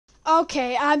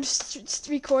Okay, I'm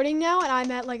recording now, and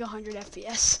I'm at like 100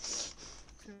 FPS.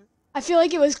 I feel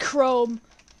like it was Chrome.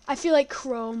 I feel like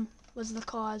Chrome was the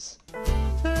cause.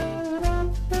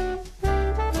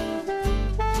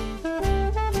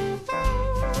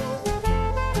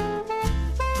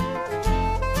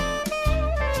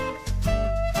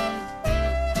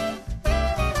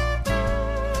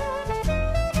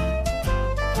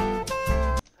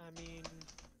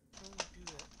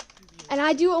 And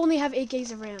I do only have 8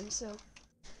 gigs of RAM, so.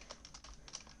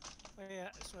 Oh yeah,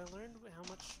 so I learned how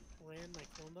much RAM my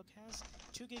Chromebook has.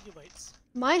 2 gigabytes.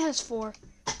 Mine has 4.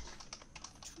 2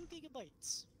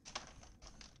 gigabytes.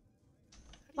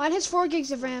 Mine has 4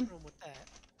 gigs of RAM. With that?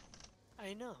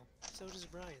 I know. So does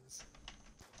Brian's.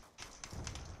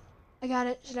 I got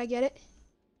it. Should I get it?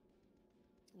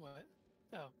 What?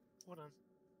 Oh, hold on.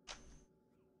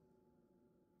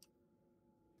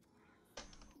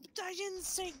 I didn't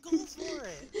say go for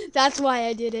it. That's why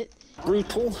I did it.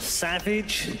 Brutal,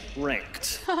 savage,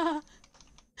 wrecked. I'm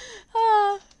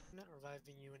not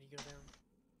reviving you when you go down.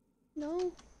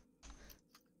 No.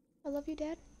 I love you,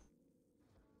 Dad.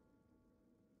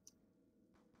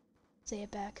 Say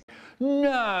it back.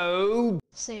 No.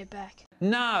 Say it back.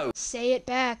 No. Say it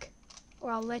back,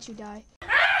 or I'll let you die.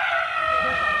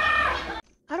 I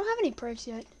don't have any perks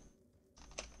yet.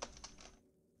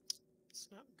 It's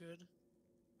not good.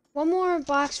 One more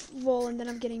box roll and then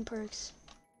I'm getting perks.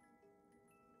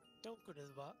 Don't go to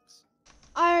the box.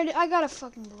 I got a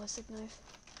fucking ballistic knife.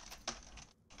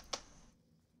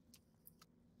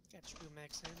 Got you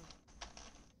max ammo.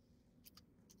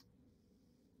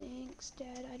 Thanks,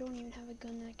 Dad. I don't even have a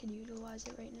gun that could utilize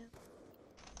it right now.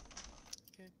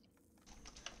 Okay.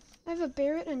 I have a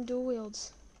Barrett and dual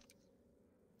wields.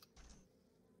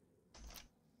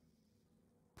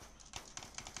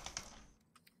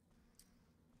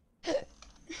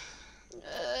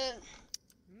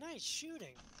 Nice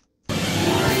shooting.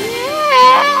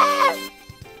 Yeah!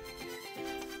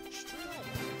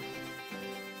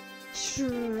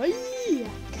 Strike.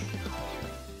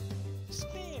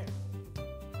 Spare.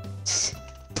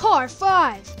 Par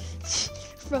 5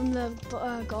 from the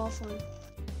golf one.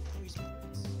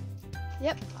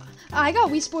 Yep. I got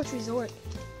Wii Sports Resort.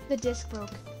 The disc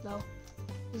broke though.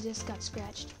 The disc got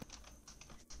scratched.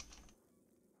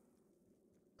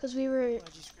 Cause we were.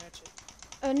 Why'd you scratch it?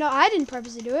 No, I didn't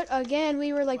purposely do it. Again,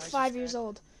 we were like 5 years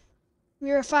old.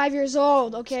 We were 5 years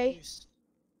old, okay?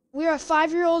 We are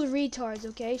 5-year-old retards,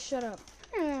 okay? Shut up.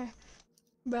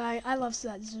 But I love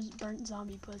that burnt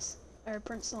zombie puss. Or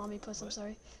burnt salami puss, I'm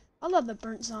sorry. I love the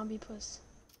burnt zombie puss.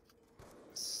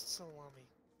 Salami.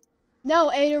 No,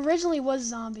 it originally was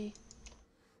zombie.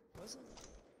 Was it?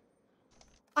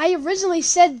 I originally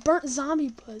said burnt zombie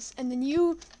puss, and then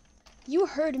you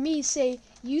heard me say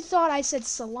you thought I said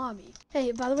salami.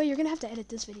 Hey, by the way, you're gonna have to edit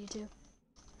this video too.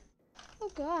 Oh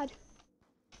God,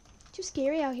 too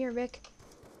scary out here, Rick.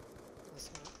 That's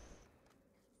not.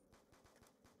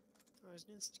 Oh, there's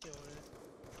an insta kill over there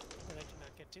that I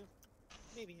cannot get to.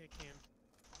 Maybe I can.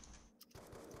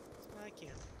 I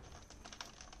can.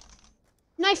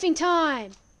 Knifing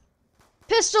time!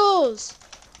 Pistols!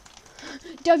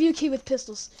 W key with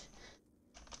pistols.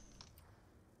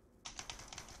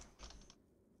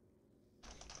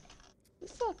 You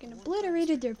fucking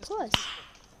obliterated their plus.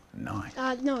 Nice.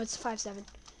 No, it's 5.7.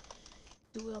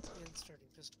 Dual wield. And starting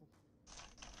pistol.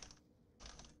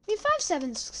 I mean,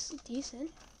 5.7's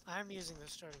decent. I'm using the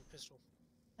starting pistol.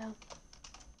 Oh.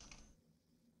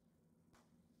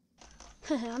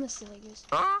 I'm a silly goose.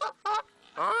 More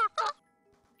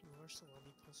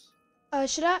salami puss. I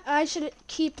should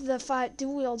keep the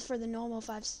dual wield for the normal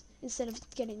 5 instead of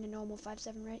getting the normal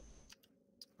 5.7, right?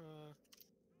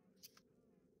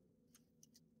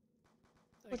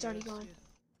 It's already gone.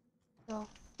 Oh,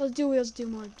 those dual wields do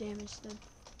more damage then.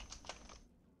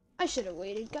 I should have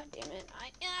waited. God damn it!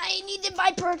 I need to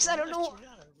buy perks. I don't know. You're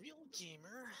not a real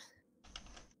gamer.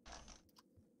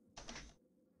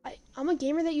 I'm a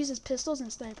gamer that uses pistols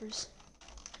and snipers.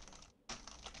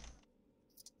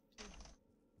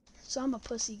 So I'm a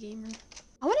pussy gamer.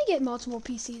 I want to get multiple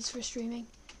PCs for streaming.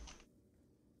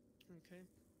 Okay.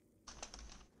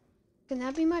 Can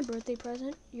that be my birthday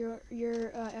present? Your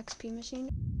XP machine?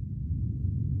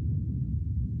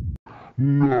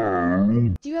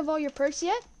 No. Do you have all your perks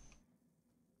yet?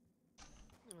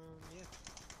 Yeah.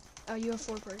 Oh, you have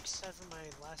 4 perks. Except for my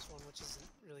last one, which isn't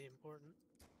really important.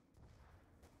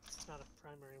 It's not a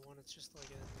primary one, it's just like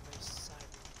a nice side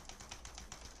one.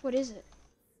 What is it?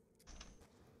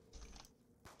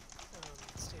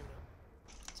 Stamina.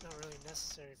 It's not really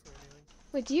necessary for anything.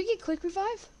 Wait, do you get quick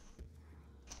revive?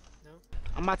 No.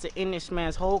 I'm about to end this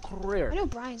man's whole career. I know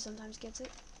Brian sometimes gets it.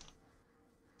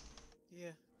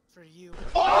 Yeah, for you.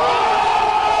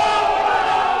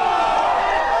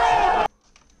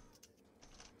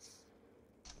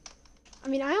 I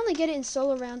mean, I only get it in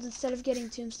solo rounds instead of getting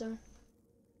tombstone.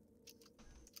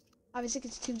 Obviously,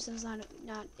 because tombstone's not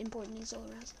important in solo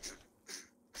rounds.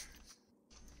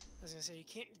 I was gonna say, you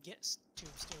can't get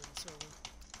tombstone solo.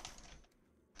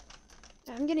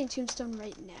 I'm getting tombstone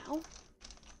right now.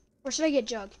 Or should I get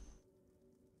jug?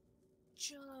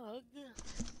 Jug.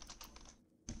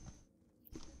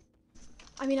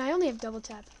 I mean, I only have double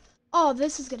tap. Oh,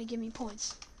 this is gonna give me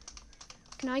points.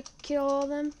 Can I kill all of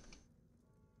them?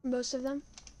 Most of them?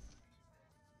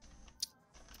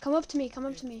 Come up to me, come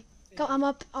up to me. Go, I'm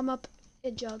up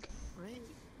a jug.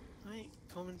 I ain't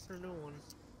coming for no one.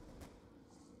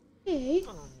 Hey.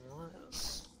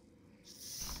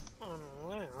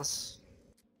 Unless.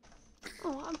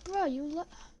 Oh, bro, you You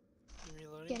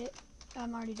reloading? get it.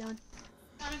 I'm already done.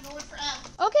 I'm in the mood for M.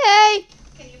 Okay.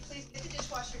 Can you please get the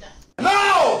dishwasher done?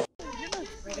 No! You're not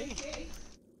ready.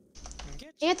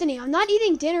 Get you. Anthony, I'm not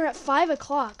eating dinner at 5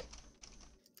 o'clock.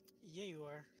 Yeah, you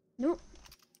are. No.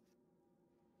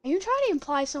 Are you trying to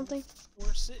imply something?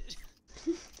 Force it.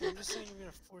 I'm just saying you're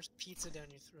gonna force pizza down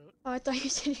your throat. Oh, I thought you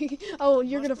said you're Much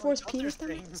gonna like force other penis down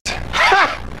me? things.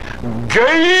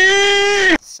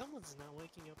 Gay! Someone's not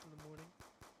waking up in the morning.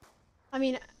 I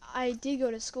mean, I did go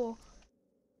to school.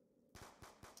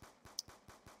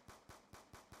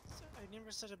 I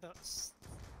never said about.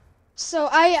 So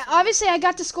I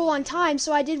got to school on time,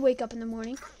 so I did wake up in the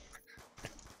morning.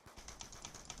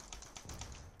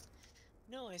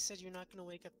 No, I said you're not gonna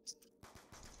wake up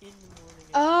in the morning.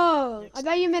 Oh, next I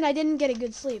thought you meant I didn't get a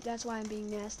good sleep. That's why I'm being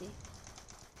nasty.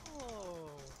 Oh,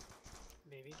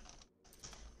 maybe.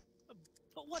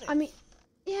 But what if? I mean,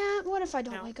 yeah, what if I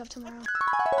don't wake up tomorrow?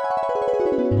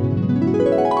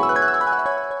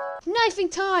 Knifing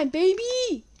time,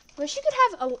 baby! Wish you could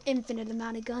have an infinite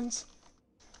amount of guns.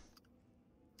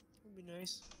 Would be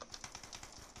nice.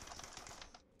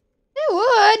 It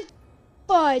would!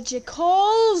 Budget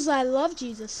calls. I love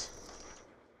Jesus.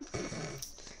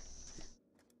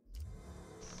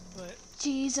 But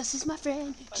Jesus is my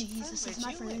friend. Jesus friends is are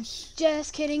my friend. Jewish.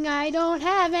 Just kidding, I don't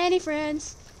have any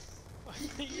friends. I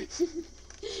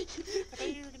thought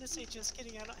you were gonna say, just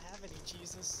kidding, I don't have any,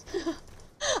 Jesus.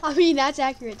 I mean, that's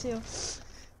accurate too.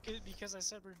 Because I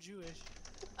said we're Jewish.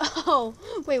 Oh,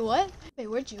 wait, what? Wait,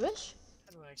 we're Jewish?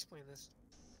 How do I explain this?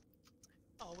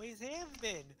 Always have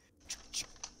been.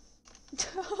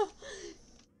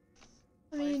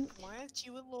 I mean, Why aren't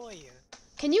you a lawyer?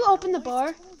 can you open the bar?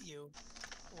 I told you.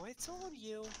 Oh, I told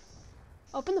you.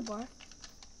 Open the bar.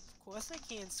 Of course I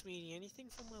can, sweetie. Anything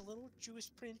for my little Jewish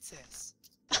princess.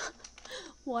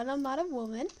 1, I'm not a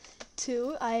woman.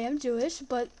 2, I am Jewish.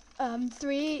 But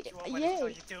 3, You want what I tell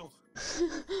yay. you do?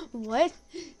 What?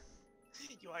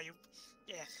 You are you?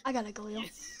 Yeah. I got a galil.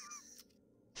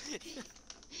 You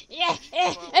Yeah.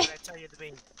 are what I tell you to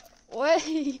be. What?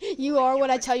 You are what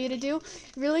I tell you to do?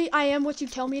 Really? I am what you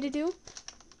tell me to do?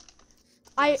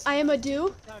 I am a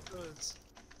do? Tacos.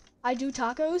 I do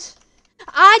tacos?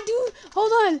 I do.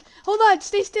 Hold on.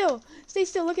 Stay still.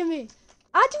 Look at me.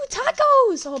 I do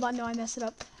tacos. Hold on. No, I messed it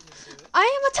up. You didn't do it. I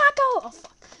am a taco. Oh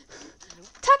fuck.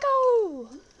 Taco.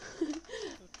 Okay.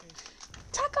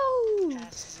 Taco.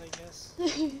 Passes, I guess.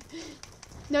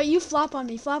 No, you flop on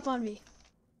me.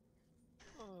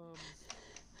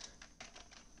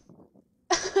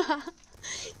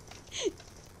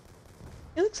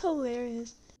 It looks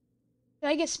hilarious. Did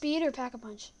I get speed or pack a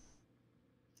punch?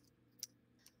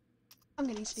 I'm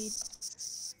getting speed.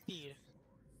 Speed.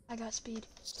 I got speed.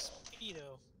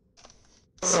 Speedo.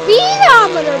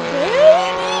 Speedometer,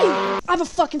 baby! I'm a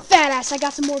fucking fat ass. I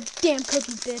got some more damn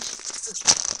cookies, bitch.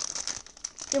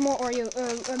 They're more Oreo or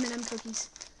M&M cookies.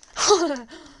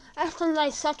 That's one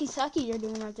nice sucky you're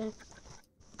doing right there.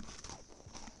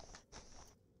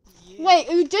 Yeah. Wait,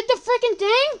 you did the freaking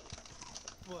thing?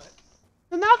 What?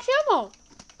 The max ammo.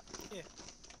 Yeah.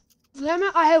 Damn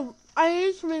it, I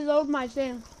need to reload my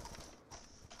thing.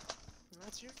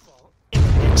 That's your fault. In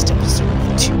the next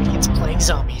episode of 2 Kids Playing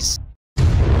Zombies.